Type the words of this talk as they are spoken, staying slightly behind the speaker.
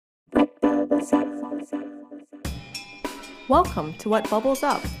Welcome to What Bubbles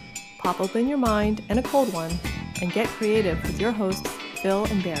Up. Pop open your mind and a cold one and get creative with your hosts, Phil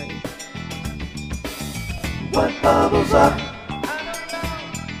and Barry. What bubbles up?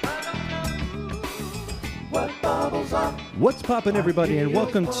 What bubbles up? What's poppin', everybody, and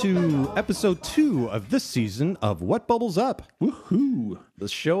welcome to episode 2 of this season of What Bubbles Up. Woohoo! The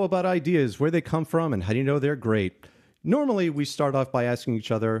show about ideas, where they come from, and how do you know they're great. Normally, we start off by asking each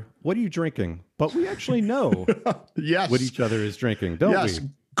other, what are you drinking? But we actually know Yes. what each other is drinking, don't Yes. we?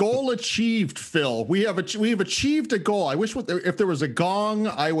 Goal achieved, Phil. We have achieved a goal. I wish if there was a gong,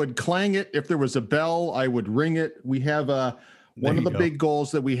 I would clang it. If there was a bell, I would ring it. We have one of the big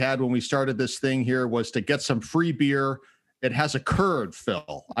goals that we had when we started this thing here was to get some free beer. It has occurred,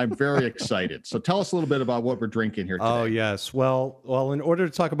 Phil. I'm very excited. So tell us a little bit about what we're drinking here today. Oh, yes. Well, in order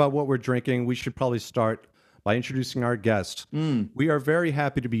to talk about what we're drinking, we should probably start by introducing our guest. We are very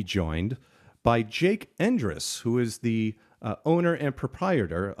happy to be joined by Jake Endress, who is the owner and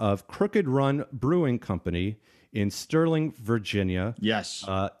proprietor of Crooked Run Brewing Company in Sterling, Virginia. Yes.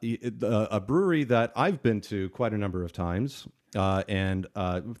 A brewery that I've been to quite a number of times and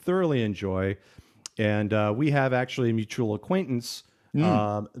thoroughly enjoy. And we have actually a mutual acquaintance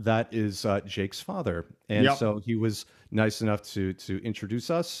that is Jake's father. And so he was nice enough to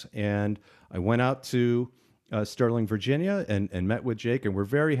introduce us. And I went out to Sterling, Virginia, and met with Jake, and we're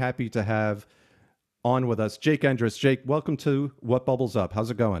very happy to have on with us Jake Endress. Jake, welcome to What Bubbles Up. How's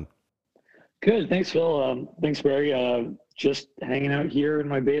it going? Good, thanks, Phil. Thanks, Barry. Just hanging out here in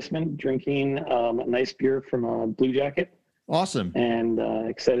my basement, drinking a nice beer from Blue Jacket. Awesome. And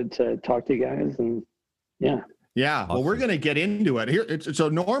excited to talk to you guys. And yeah. Yeah, well, we're going to get into it here. So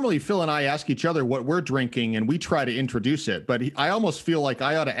normally Phil and I ask each other what we're drinking, and we try to introduce it. But I almost feel like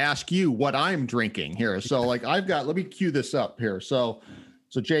I ought to ask you what I'm drinking here. So, like, let me cue this up here. So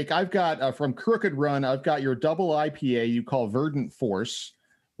Jake, I've got from Crooked Run, I've got your double IPA you call Verdant Force,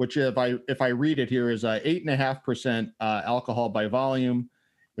 which if I read it here is 8.5% alcohol by volume.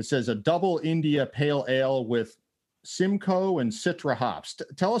 It says a double India Pale Ale with Simcoe and Citra hops.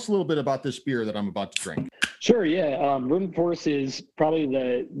 Tell us a little bit about this beer that I'm about to drink. Sure, yeah. Verdant Force is probably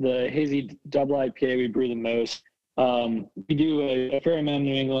the hazy double IPA we brew the most. We do a fair amount of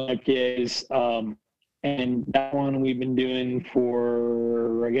New England IPAs, and that one we've been doing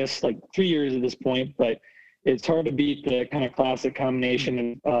for, I guess, like 3 years at this point, but it's hard to beat the kind of classic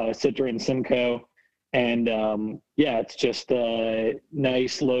combination of Citra and Simcoe. And it's just a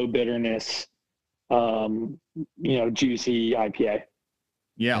nice low bitterness, juicy IPA.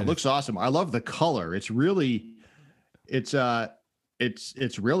 Yeah, it looks awesome. I love the color. It's really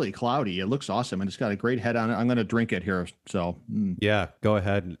cloudy. It looks awesome, and it's got a great head on it. I'm going to drink it here. So yeah, go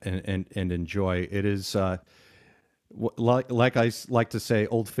ahead and enjoy. It is like I like to say,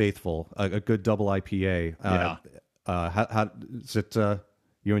 Old Faithful, a good double IPA. How is it?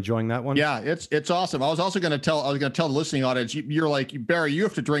 You enjoying that one? Yeah, it's awesome. I was going to tell the listening audience, you're like, Barry, you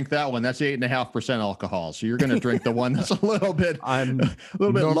have to drink that one. That's 8.5% alcohol. So you're going to drink the one that's a little bit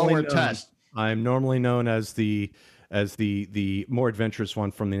lower test. I'm normally known as the more adventurous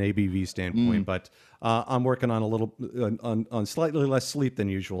one from the ABV standpoint, but I'm working on a little on slightly less sleep than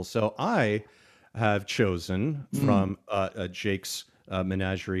usual. So I have chosen from Jake's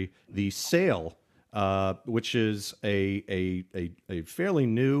menagerie the Sail, which is a fairly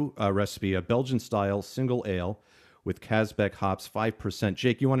new recipe, a Belgian-style single ale with Kazbek hops, 5%.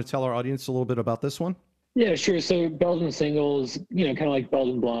 Jake, you want to tell our audience a little bit about this one? Yeah, sure. So Belgian singles, kind of like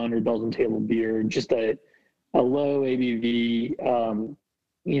Belgian blonde or Belgian table beer, just a low ABV,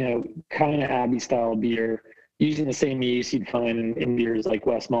 kind of Abbey-style beer, using the same yeast you'd find in beers like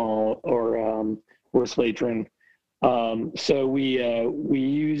Westmalle or Slatron. So we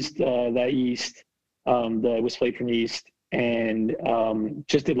used that yeast, the Westfalen yeast, and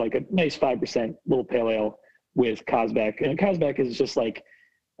just did like a nice 5% little pale ale with Kazbek. And Kazbek is just like,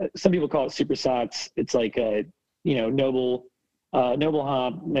 some people call it super sots. It's like a, noble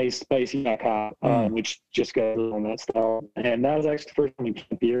hop, nice spicy back hop, which just goes on that style. And that was actually the first time we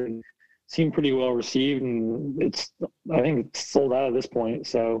tried beer, and seemed pretty well received. And I think it's sold out at this point.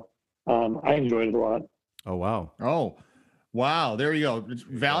 So I enjoyed it a lot. Oh, wow. Oh, wow. There you go. It's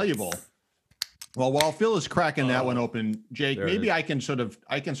valuable. Well, while Phil is cracking that one open, Jake, maybe I can sort of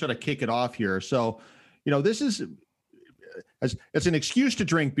kick it off here. So, this is, it's an excuse to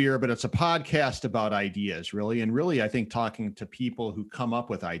drink beer, but it's a podcast about ideas, really. And really, I think talking to people who come up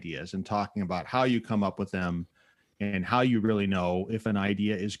with ideas and talking about how you come up with them and how you really know if an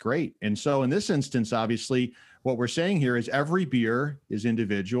idea is great. And so in this instance, obviously, what we're saying here is every beer is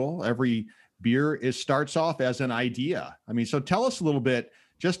individual. Every beer starts off as an idea. I mean, so tell us a little bit,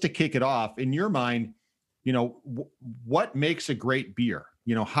 just to kick it off, in your mind, what makes a great beer?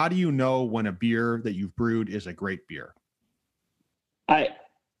 How do you know when a beer that you've brewed is a great beer?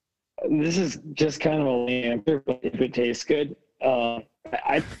 This is just kind of a lame answer, but if it tastes good,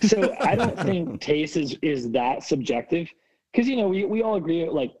 I don't think taste is that subjective, because we all agree,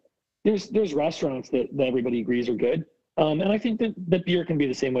 like there's restaurants that everybody agrees are good, and I think that beer can be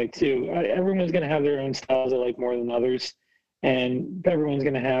the same way too. Everyone's going to have their own styles they like more than others, and everyone's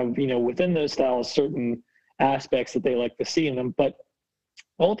going to have within those styles certain aspects that they like to see in them. But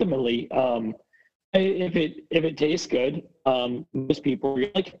ultimately, if it tastes good, most people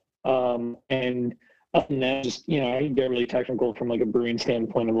like it. And other than that, just I get really technical from like a brewing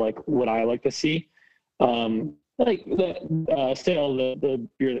standpoint of like what I like to see. Like the sale, the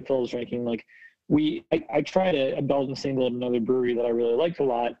beer that Phil's drinking, like I tried a Belgian single at another brewery that I really liked a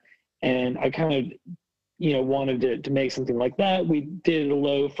lot, and I kind of wanted to make something like that. We did a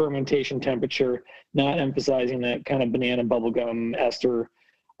low fermentation temperature, not emphasizing that kind of banana bubblegum ester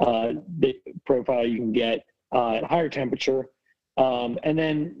the profile you can get at higher temperature. And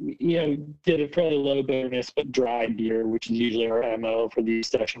then, did a fairly low bitterness but dry beer, which is usually our MO for these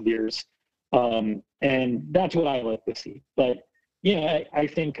session beers. And that's what I like to see. But, I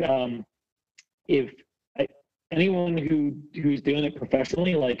think anyone who's doing it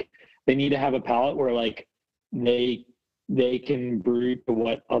professionally, like they need to have a palate where like they can brew to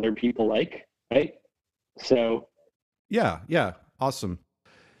what other people like, right? So. Yeah. Awesome.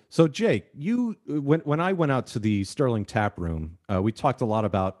 So Jake, when I went out to the Sterling Tap Room, we talked a lot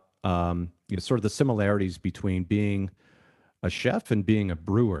about sort of the similarities between being a chef and being a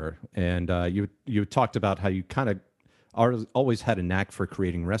brewer, and you talked about how you kind of always had a knack for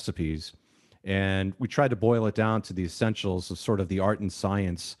creating recipes, and we tried to boil it down to the essentials of sort of the art and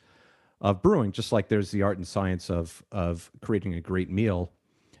science of brewing, just like there's the art and science of creating a great meal,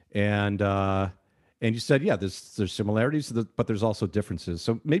 and you said, yeah, there's similarities, but there's also differences.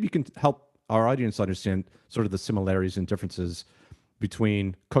 So maybe you can help our audience understand sort of the similarities and differences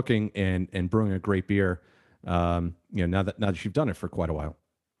between cooking and brewing a great beer. Now that you've done it for quite a while.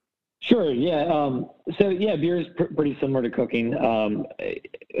 Sure. Yeah. So yeah, beer is pretty similar to cooking. And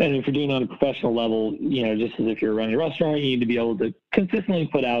if you're doing it on a professional level, just as if you're running a restaurant, you need to be able to consistently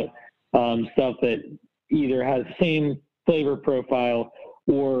put out stuff that either has the same flavor profile,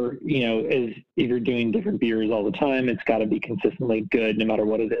 or, if you're doing different beers all the time, it's got to be consistently good no matter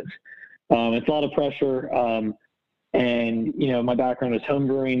what it is. It's a lot of pressure. And, my background is home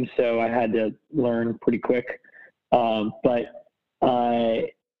brewing, so I had to learn pretty quick. But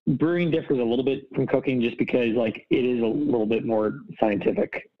brewing differs a little bit from cooking just because, like, it is a little bit more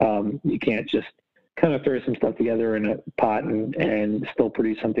scientific. You can't just kind of throw some stuff together in a pot and still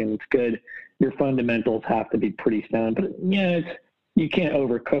produce something that's good. Your fundamentals have to be pretty sound. But, you can't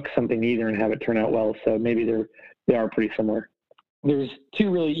overcook something either and have it turn out well. So maybe they are pretty similar. There's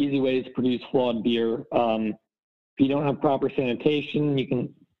two really easy ways to produce flawed beer. If you don't have proper sanitation, you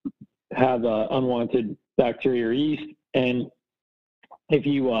can have unwanted bacteria or yeast. And if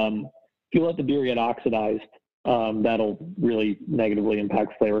you let the beer get oxidized, that'll really negatively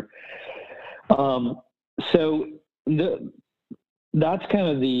impact flavor. So that's kind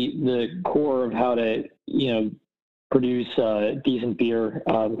of the core of how to, produce decent beer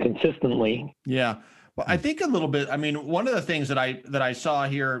consistently. Yeah. Well, I think a little bit, I mean, one of the things that I saw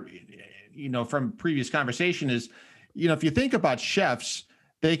here, from previous conversation is, if you think about chefs,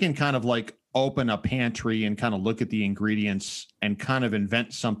 they can kind of like open a pantry and kind of look at the ingredients and kind of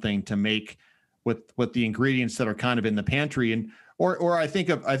invent something to make with the ingredients that are kind of in the pantry. And, or I think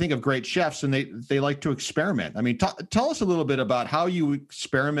of great chefs, and they like to experiment. I mean, tell us a little bit about how you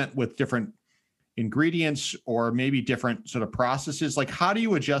experiment with different ingredients or maybe different sort of processes. Like, how do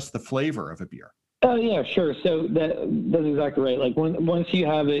you adjust the flavor of a beer? Oh yeah, sure. So that's exactly right. Like once you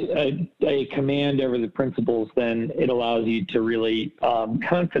have a command over the principles, then it allows you to really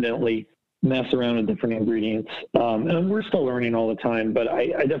confidently mess around with different ingredients. And we're still learning all the time, but I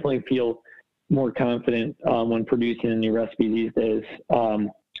definitely feel more confident when producing a new recipe these days.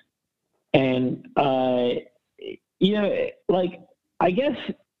 Like I guess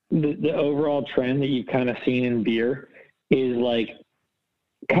the overall trend that you've kind of seen in beer is like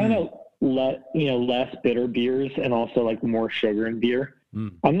kind of less bitter beers and also like more sugar in beer.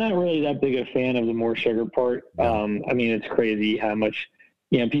 I'm not really that big a fan of the more sugar part. I mean, it's crazy how much,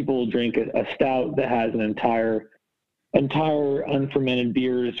 people will drink a stout that has an entire unfermented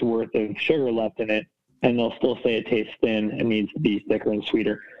beer's worth of sugar left in it, and they'll still say it tastes thin and needs to be thicker and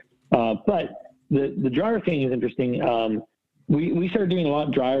sweeter. But the drier thing is interesting. we started doing a lot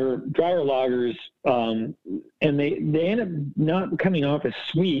of drier lagers, and they end up not coming off as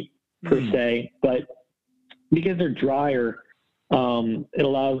sweet per se, but because they're drier, it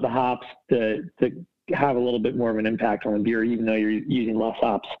allows the hops to have a little bit more of an impact on the beer, even though you're using less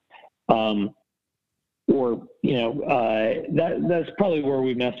hops. That's probably where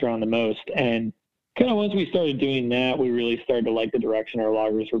we messed around the most. And kind of once we started doing that, we really started to like the direction our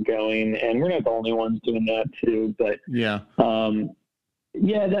lagers were going. And we're not the only ones doing that too. But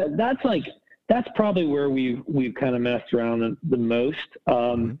that's probably where we've kind of messed around the most.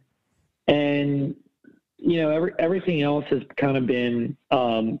 And everything else has kind of been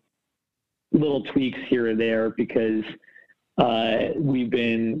little tweaks here or there because we've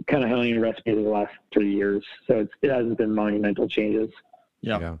been kind of honing the recipe the last 3 years, so it hasn't been monumental changes.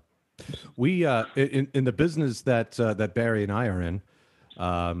 Yeah. We in the business that Barry and I are in,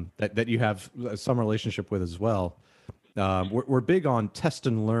 that you have some relationship with as well. We're big on test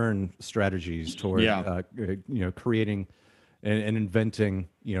and learn strategies toward creating and inventing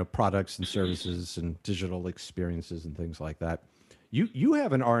products and services and digital experiences and things like that. You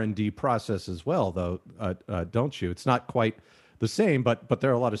have an R&D process as well, though, don't you? It's not quite the same, but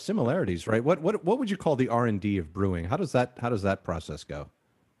there are a lot of similarities, right? What would you call the R&D of brewing? How does that process go?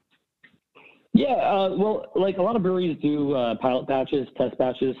 Yeah, well, like a lot of breweries do pilot batches, test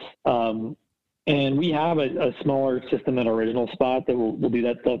batches, and we have a smaller system at our original spot that we'll do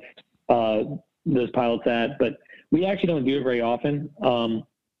that stuff, those pilots at, but we actually don't do it very often.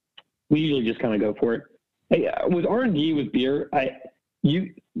 We usually just kind of go for it. With R&D with beer,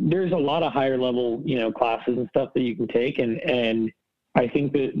 there's a lot of higher level, classes and stuff that you can take, and I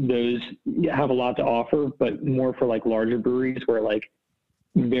think that those have a lot to offer, but more for like larger breweries where like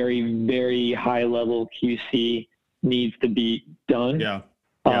very, very high level QC needs to be done.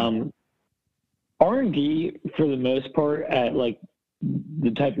 R&D for the most part at like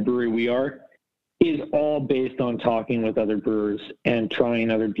the type of brewery we are is all based on talking with other brewers and trying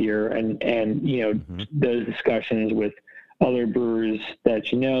other beer and those discussions with other brewers that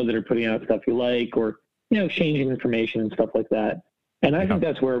that are putting out stuff you like, or exchanging information and stuff like that. And I think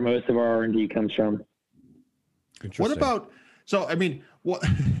that's where most of our R&D comes from. What about, so I mean, what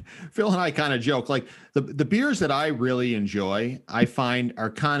Phil and I kind of joke, like the beers that I really enjoy, I find are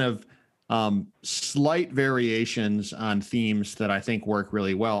kind of slight variations on themes that I think work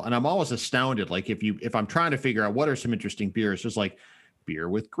really well. And I'm always astounded. Like if I'm trying to figure out what are some interesting beers, there's like beer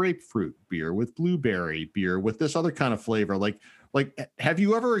with grapefruit, beer with blueberry, beer with this other kind of flavor. Like have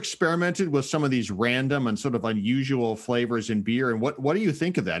you ever experimented with some of these random and sort of unusual flavors in beer? And what do you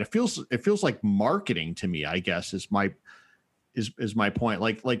think of that? It feels like marketing to me, I guess, is my point.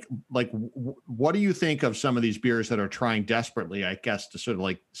 Like what do you think of some of these beers that are trying desperately, I guess, to sort of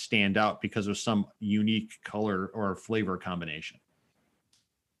like stand out because of some unique color or flavor combination?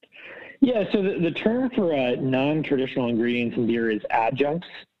 Yeah, so the term for non-traditional ingredients in beer is adjuncts.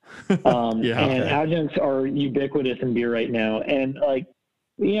 Adjuncts are ubiquitous in beer right now. And like,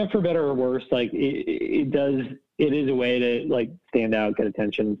 for better or worse, like it is a way to like stand out, get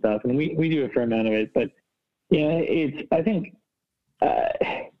attention and stuff. And we do a fair amount of it, but I think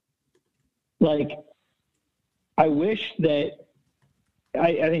I wish that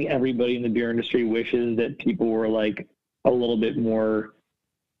I think everybody in the beer industry wishes that people were like a little bit more,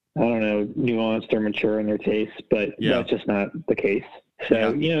 I don't know, nuanced or mature in their tastes, but that's just not the case.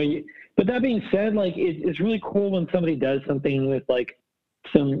 So, but that being said, like it's really cool when somebody does something with like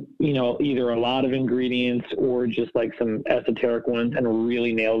some, either a lot of ingredients or just like some esoteric ones and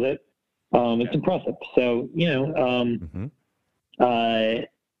really nails it. It's impressive. So,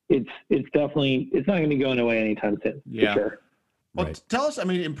 it's definitely, it's not going to be going away anytime soon. For sure. Well, tell us, I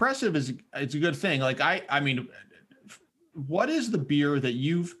mean, impressive it's a good thing. Like I mean, what is the beer that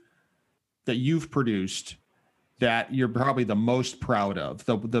you've produced that you're probably the most proud of?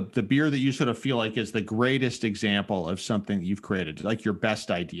 The beer that you sort of feel like is the greatest example of something that you've created, like your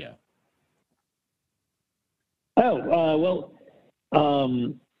best idea?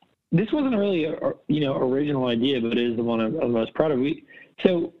 This wasn't really a original idea, but it is the one I'm most proud of.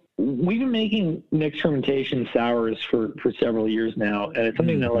 We've been making mixed fermentation sours for several years now, and it's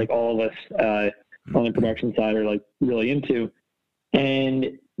something that like all of us on the production side are like really into.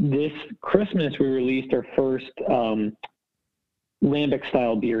 And this Christmas, we released our first lambic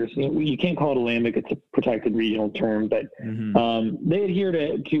style beers. You can't call it a lambic; it's a protected regional term, but they adhere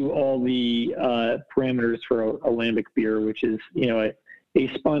to all the parameters for a lambic beer, which is a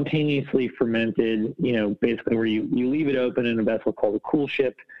spontaneously fermented, basically where you leave it open in a vessel called a cool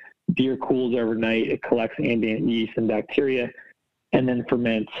ship. Beer cools overnight. It collects ambient yeast and bacteria, and then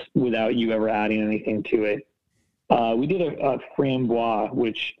ferments without you ever adding anything to it. we did a framboise,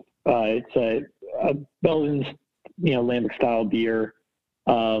 which it's a Belgian, lambic style beer,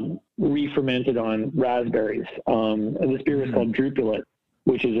 re-fermented on raspberries. And this beer is called Drupelet,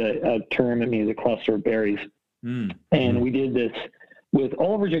 which is a term that means a cluster of berries. And we did this with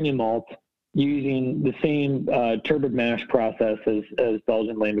all Virginia malt using the same turbid mash process as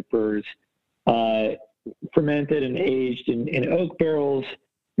Belgian lambic brewers, fermented and aged in oak barrels,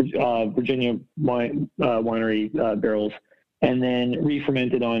 Virginia winery barrels, and then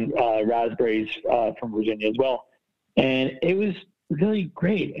re-fermented on raspberries from Virginia as well. And it was really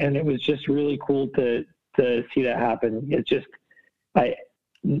great, and it was just really cool to see that happen. It's just,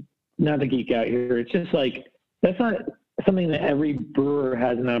 not to geek out here, it's just like, that's not something that every brewer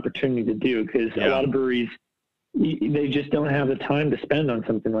has an opportunity to do, because a lot of breweries, they just don't have the time to spend on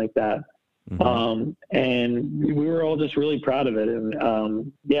something like that. And we were all just really proud of it. And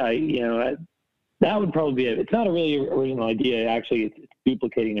that would probably be it. It's not a really original idea. Actually, it's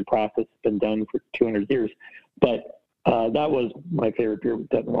duplicating a process that's been done for 200 years. But that was my favorite beer we've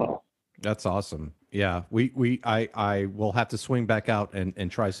done in a while. That's awesome. Yeah, I will have to swing back out and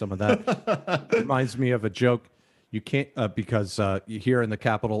try some of that. Reminds me of a joke. You can't because here in the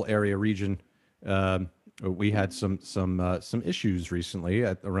capital area region, we had some issues recently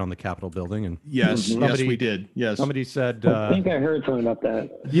around the Capitol building, and yes, we did. Yes, somebody said. I think I heard something about that.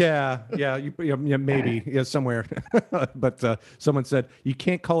 Yeah, maybe somewhere, but someone said you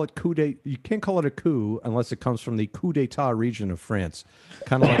can't call it a coup unless it comes from the coup d'état region of France,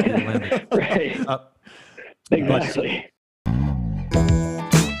 kind of like the Atlantic. Right. Exactly.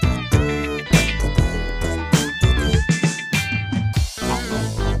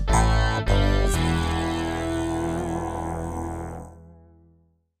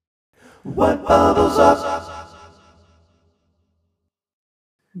 What bubbles up?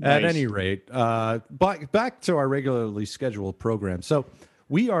 At any rate, back to our regularly scheduled program. So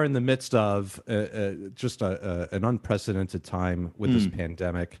we are in the midst of just an unprecedented time with this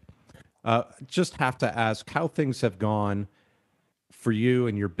pandemic. Just have to ask how things have gone for you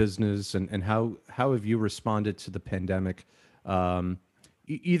and your business, and how have you responded to the pandemic,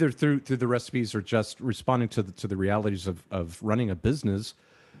 either through the recipes or just responding to the realities of running a business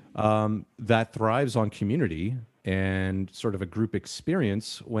that thrives on community and sort of a group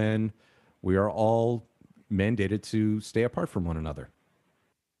experience when we are all mandated to stay apart from one another.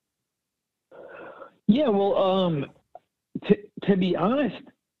 Yeah, well, to be honest,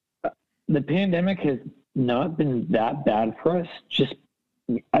 the pandemic has not been that bad for us. Just,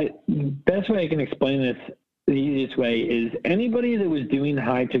 best way I can explain this, the easiest way is anybody that was doing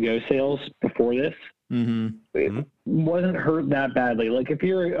high to-go sales before this, it wasn't hurt that badly. Like if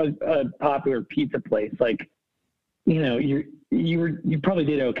you're a popular pizza place, like, you probably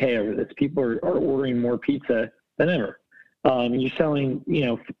did okay over this. People are ordering more pizza than ever. You're selling,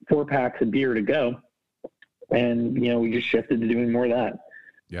 4 packs of beer to go, and we just shifted to doing more of that.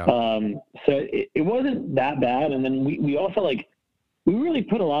 Yeah. So it wasn't that bad. And then we also we really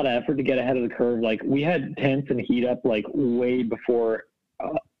put a lot of effort to get ahead of the curve. Like we had tents and heat up way before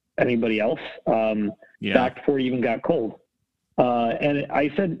anybody else, back before it even got cold. And I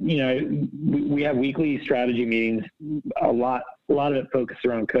said, we have weekly strategy meetings, a lot of it focused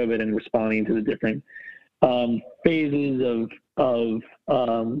around COVID and responding to the different phases of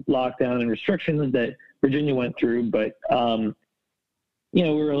lockdown and restrictions that Virginia went through. But, we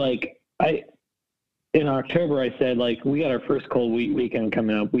were in October, I said, we got our first cold weekend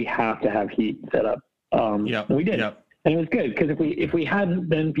coming up. We have to have heat set up. And we did. Yep. And it was good because if we hadn't,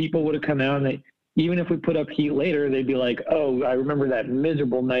 then people would have come out, and even if we put up heat later, they'd be like, "Oh, I remember that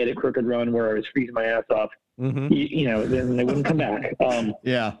miserable night at Crooked Run where I was freezing my ass off." Then they wouldn't come back.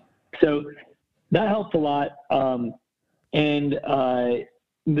 So that helped a lot. And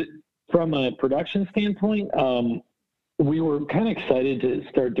from a production standpoint, we were kind of excited to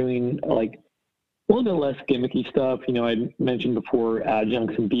start doing a little bit less gimmicky stuff. I mentioned before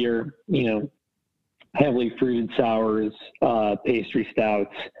adjuncts and beer. Heavily fruited sours, pastry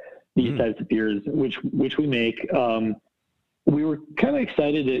stouts, these types of beers, which we make. We were kind of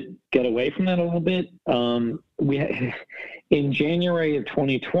excited to get away from that a little bit. In January of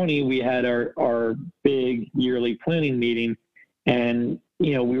 2020, we had our big yearly planning meeting, and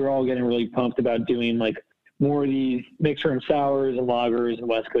we were all getting really pumped about doing more of these mixer and sours and lagers and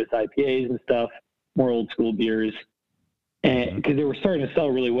West Coast IPAs and stuff, more old school beers. And because they were starting to sell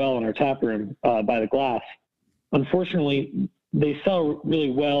really well in our tap room by the glass. Unfortunately, they sell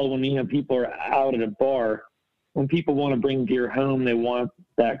really well when people are out at a bar. When people want to bring beer home, they want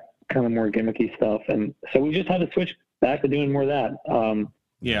that kind of more gimmicky stuff, and so we just had to switch back to doing more of that. And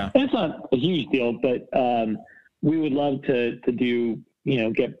it's not a huge deal, but we would love to do,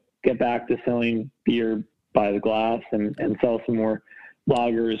 get back to selling beer by the glass and sell some more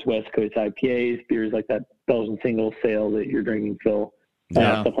lagers, West Coast IPAs, beers like that Belgian single sale that you're drinking, Phil,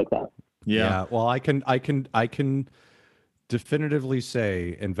 stuff like that. Yeah. Well, I can definitively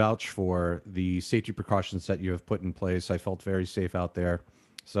say and vouch for the safety precautions that you have put in place. I felt very safe out there.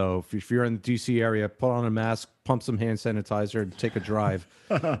 So if you're in the DC area, put on a mask, pump some hand sanitizer, and take a drive,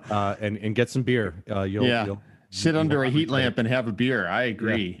 and get some beer. You'll sit under a heat lamp and have a beer. I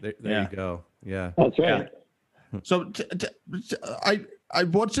agree. Yeah, there you go. Yeah, that's right. So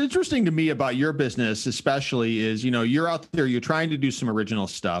what's interesting to me about your business, especially, is you're out there, you're trying to do some original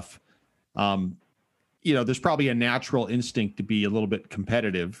stuff. There's probably a natural instinct to be a little bit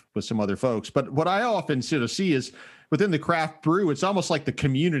competitive with some other folks. But what I often sort of see is within the craft brew, it's almost like the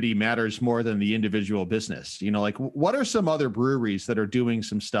community matters more than the individual business. Like what are some other breweries that are doing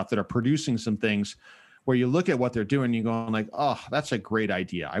some stuff, that are producing some things where you look at what they're doing, you're going like, oh, that's a great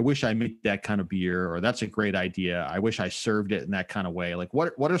idea. I wish I made that kind of beer, or that's a great idea. I wish I served it in that kind of way. Like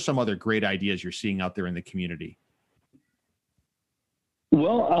what are some other great ideas you're seeing out there in the community?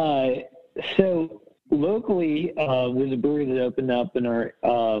 Well, so locally, there's a brewery that opened up in our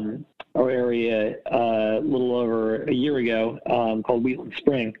area a little over a year ago, called Wheatland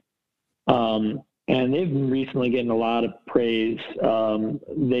Spring. And they've been recently getting a lot of praise.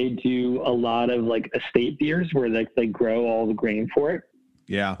 They do a lot of like estate beers where they grow all the grain for it.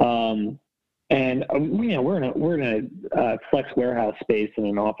 Yeah. And we're in a flex warehouse space in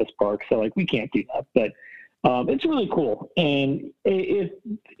an office park, so like we can't do that. But it's really cool, and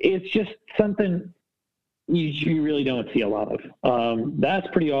it's just something you really don't see a lot of. That's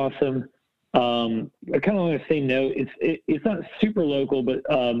pretty awesome. I kind of on the same note, it's not super local, but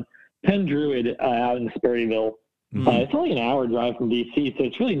Penn Druid out in Sperryville. It's only an hour drive from DC, so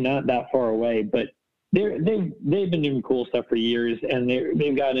it's really not that far away. But they've been doing cool stuff for years, and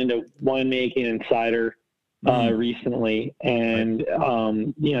they've gotten into winemaking and cider recently, and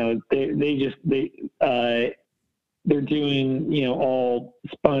they're doing all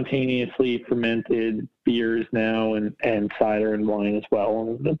spontaneously fermented beers now, and cider and wine as well,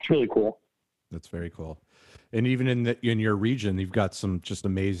 and that's really cool. That's very cool. And even in your region, you've got some just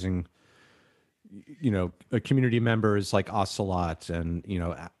amazing, community members like Ocelot, and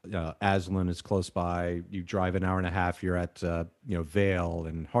Aslan is close by. You drive an hour and a half, you're at Vale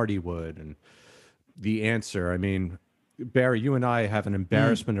and Hardywood and The Answer. I mean, Barry, you and I have an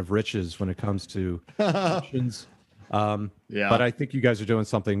embarrassment of riches when it comes to options. But I think you guys are doing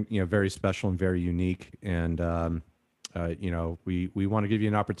something very special and very unique, and we want to give you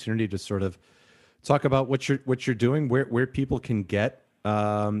an opportunity to sort of talk about what you're doing, where people can get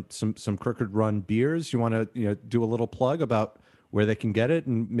some Crooked Run beers. You want to do a little plug about where they can get it,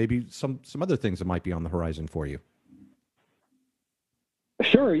 and maybe some other things that might be on the horizon for you.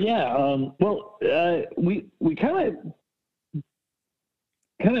 Sure. Yeah. We kind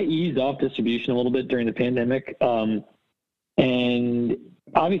of eased off distribution a little bit during the pandemic, and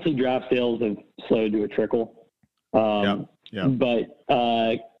obviously draft sales have slowed to a trickle. But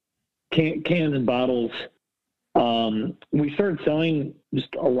cans and bottles, we started selling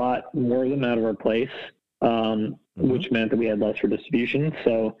just a lot more of them out of our place, which meant that we had less for distribution.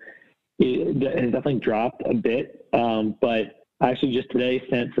 So it has definitely dropped a bit. But I actually just today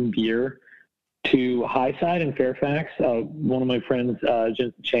sent some beer to Highside in Fairfax. One of my friends,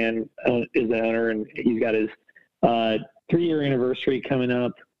 Jensen Chan, is the owner, and he's got his 3-year anniversary coming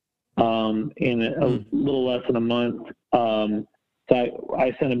up in a little less than a month. So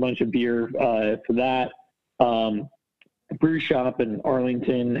I sent a bunch of beer for that. Brew Shop in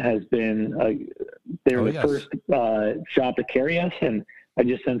Arlington has been they were the first shop to carry us, and I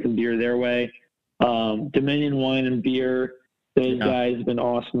just sent some beer their way. Dominion Wine and Beer, those guys have been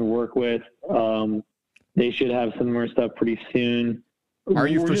awesome to work with. They should have some more stuff pretty soon. Are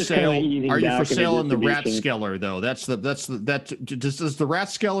you for sale? Are you for sale in the Rathskeller though? Does the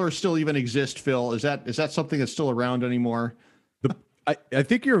Rathskeller still even exist, Phil? Is that something that's still around anymore? I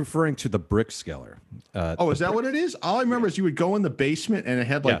think you're referring to the Brickskeller. Is that what it is? All I remember is you would go in the basement and it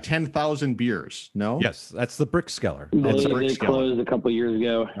had like 10,000 beers. No? Yes, that's the Brickskeller. They closed a couple of years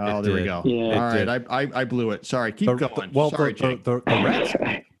ago. Oh, there we go. Yeah. All right, I blew it. Sorry, keep going. Sorry, Jake. The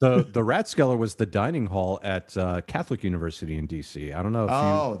Rathskeller was the dining hall at Catholic University in DC. I don't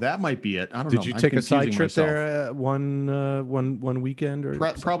know if that might be it. I don't know. Did you take a side trip there one weekend? Or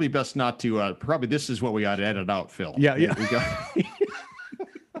probably best not to. Probably this is what we got to edit out, Phil. Yeah. We got.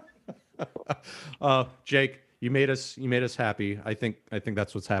 Jake, you made us happy. I think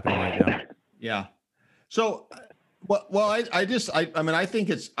that's what's happening right now. Yeah. So I mean, I think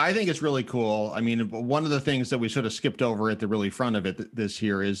it's really cool. I mean, one of the things that we sort of skipped over at the really front of it this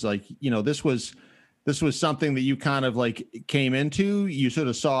here is like, this was something that you kind of like came into. You sort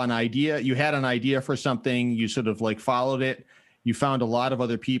of saw an idea, you had an idea for something, you sort of like followed it. You found a lot of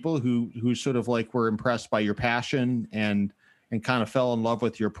other people who sort of like were impressed by your passion and kind of fell in love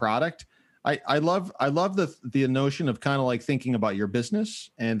with your product. I love the notion of kind of like thinking about your business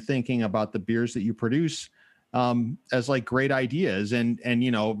and thinking about the beers that you produce as like great ideas. And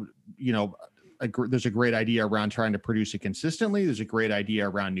there's a great idea around trying to produce it consistently. There's a great idea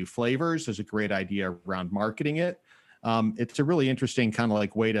around new flavors. There's a great idea around marketing it. It's a really interesting kind of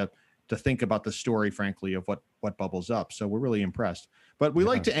like way to think about the story, frankly, of what bubbles up. So we're really impressed. But we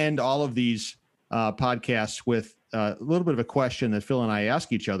like to end all of these podcasts with a little bit of a question that Phil and I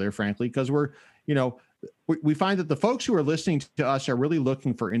ask each other, frankly, because we find that the folks who are listening to us are really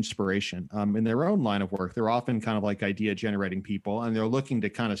looking for inspiration in their own line of work. They're often kind of like idea generating people, and they're looking to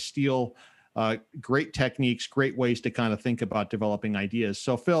kind of steal great techniques, great ways to kind of think about developing ideas.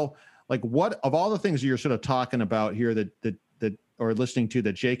 So Phil, like what of all the things that you're sort of talking about here that or listening to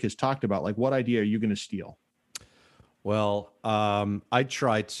that Jake has talked about, like what idea are you going to steal? Well, I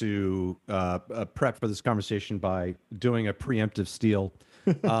try to prep for this conversation by doing a preemptive steal.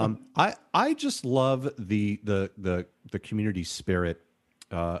 I just love the community spirit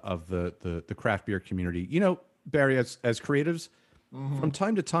of the craft beer community. Barry, as creatives, from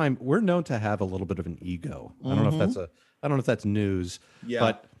time to time, we're known to have a little bit of an ego. I don't know if that's news.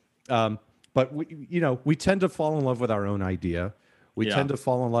 Yeah. But we tend to fall in love with our own idea. We tend to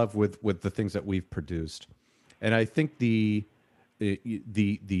fall in love with the things that we've produced. And I think the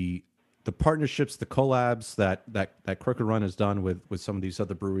partnerships, the collabs that Crooked Run has done with some of these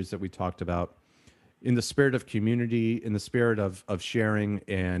other breweries that we talked about, in the spirit of community, in the spirit of sharing,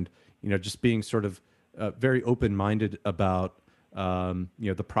 and just being sort of very open-minded about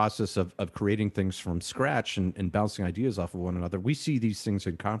the process of creating things from scratch and bouncing ideas off of one another. We see these things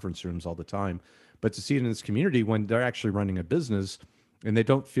in conference rooms all the time, but to see it in this community when they're actually running a business and they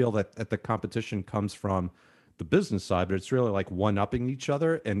don't feel that the competition comes from the business side, but it's really like one-upping each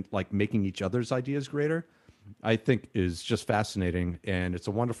other and like making each other's ideas greater, I think is just fascinating. And it's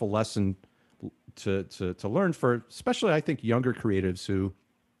a wonderful lesson to learn for, especially I think younger creatives who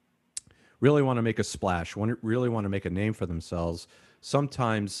really want to make a splash, really want to make a name for themselves.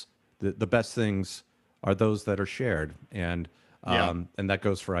 Sometimes the best things are those that are shared, and that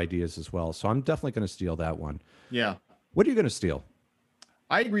goes for ideas as well. So I'm definitely going to steal that one. Yeah. What are you going to steal?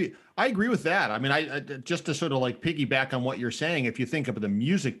 I agree with that. I mean, I just to sort of like piggyback on what you're saying, if you think of the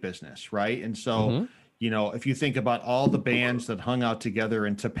music business, right? And so, if you think about all the bands that hung out together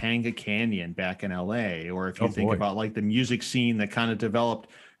in Topanga Canyon back in LA, or if you think about like the music scene that kind of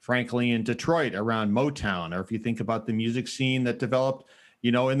developed, frankly, in Detroit around Motown, or if you think about the music scene that developed,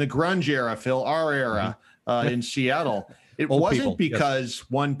 in the grunge era, our era in Seattle, it wasn't because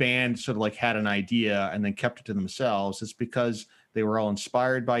one band sort of like had an idea and then kept it to themselves. It's because they were all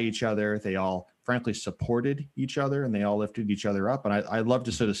inspired by each other. They all, frankly, supported each other, and they all lifted each other up. And I love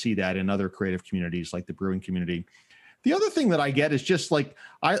to sort of see that in other creative communities like the brewing community. The other thing that I get is just like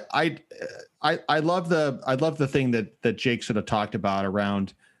I love the thing that Jake sort of talked about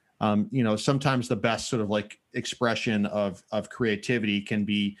around sometimes the best sort of like expression of creativity can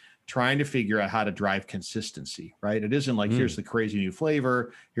be trying to figure out how to drive consistency, right? It isn't like here's the crazy new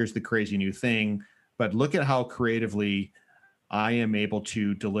flavor, here's the crazy new thing, but look at how creatively I am able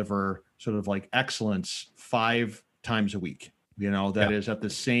to deliver sort of like excellence 5 times a week, that is at the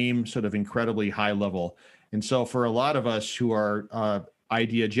same sort of incredibly high level. And so for a lot of us who are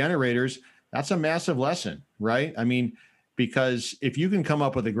idea generators, that's a massive lesson, right? I mean, because if you can come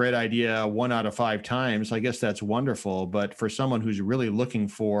up with a great idea 1 out of 5 times, I guess that's wonderful. But for someone who's really looking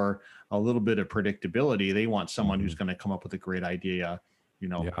for a little bit of predictability, they want someone who's going to come up with a great idea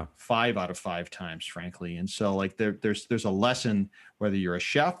 5 out of 5 times, frankly. And so like there's a lesson, whether you're a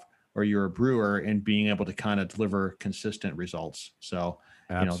chef or you're a brewer, in being able to kind of deliver consistent results. So,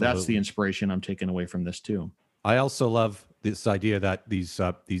 that's the inspiration I'm taking away from this too. I also love this idea that these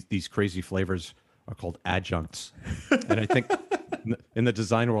crazy flavors are called adjuncts. And I think in the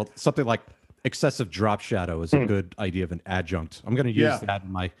design world, something like excessive drop shadow is a good idea of an adjunct. I'm going to use that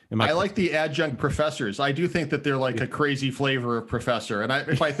in my. I like the adjunct professors. I do think that they're like a crazy flavor of professor. And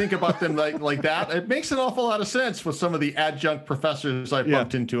if I think about them like that, it makes an awful lot of sense with some of the adjunct professors I've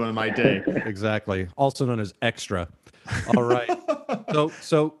bumped into in my day. Exactly. Also known as extra. All right.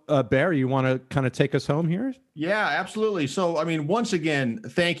 So Barry, you want to kind of take us home here? Yeah, absolutely. So, I mean, once again,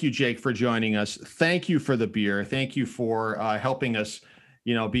 thank you, Jake, for joining us. Thank you for the beer. Thank you for helping us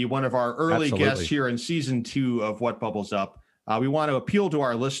be one of our early Absolutely. guests here in season 2 of What Bubbles Up. We want to appeal to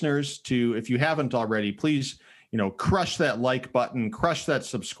our listeners to, if you haven't already, please, crush that like button, crush that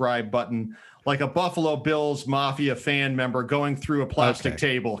subscribe button, like a Buffalo Bills Mafia fan member going through a plastic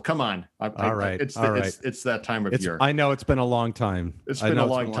table. Come on. All right. It's that time of year. I know it's been a long time. It's been a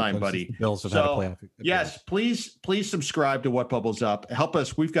long time, buddy. The Bills have had a playoff. Yes, please subscribe to What Bubbles Up. Help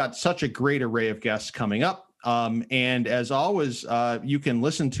us. We've got such a great array of guests coming up. And as always, you can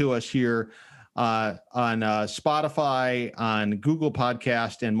listen to us here on Spotify, on Google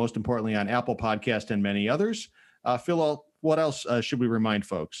Podcast, and most importantly on Apple Podcast and many others. Phil, what else should we remind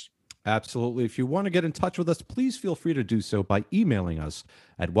folks? Absolutely. If you want to get in touch with us, please feel free to do so by emailing us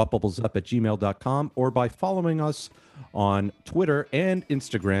at whatbubblesup@gmail.com or by following us on Twitter and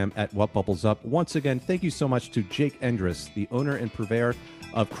Instagram at whatbubblesup. Once again, thank you so much to Jake Endress, the owner and purveyor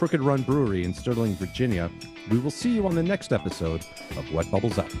of Crooked Run Brewery in Sterling, Virginia. We will see you on the next episode of What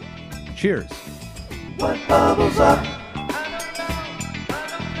Bubbles Up. Cheers. What bubbles up?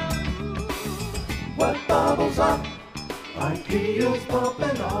 What bubbles up? Like heels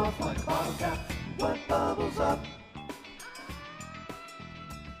popping off like a bottle cap. What bubbles up?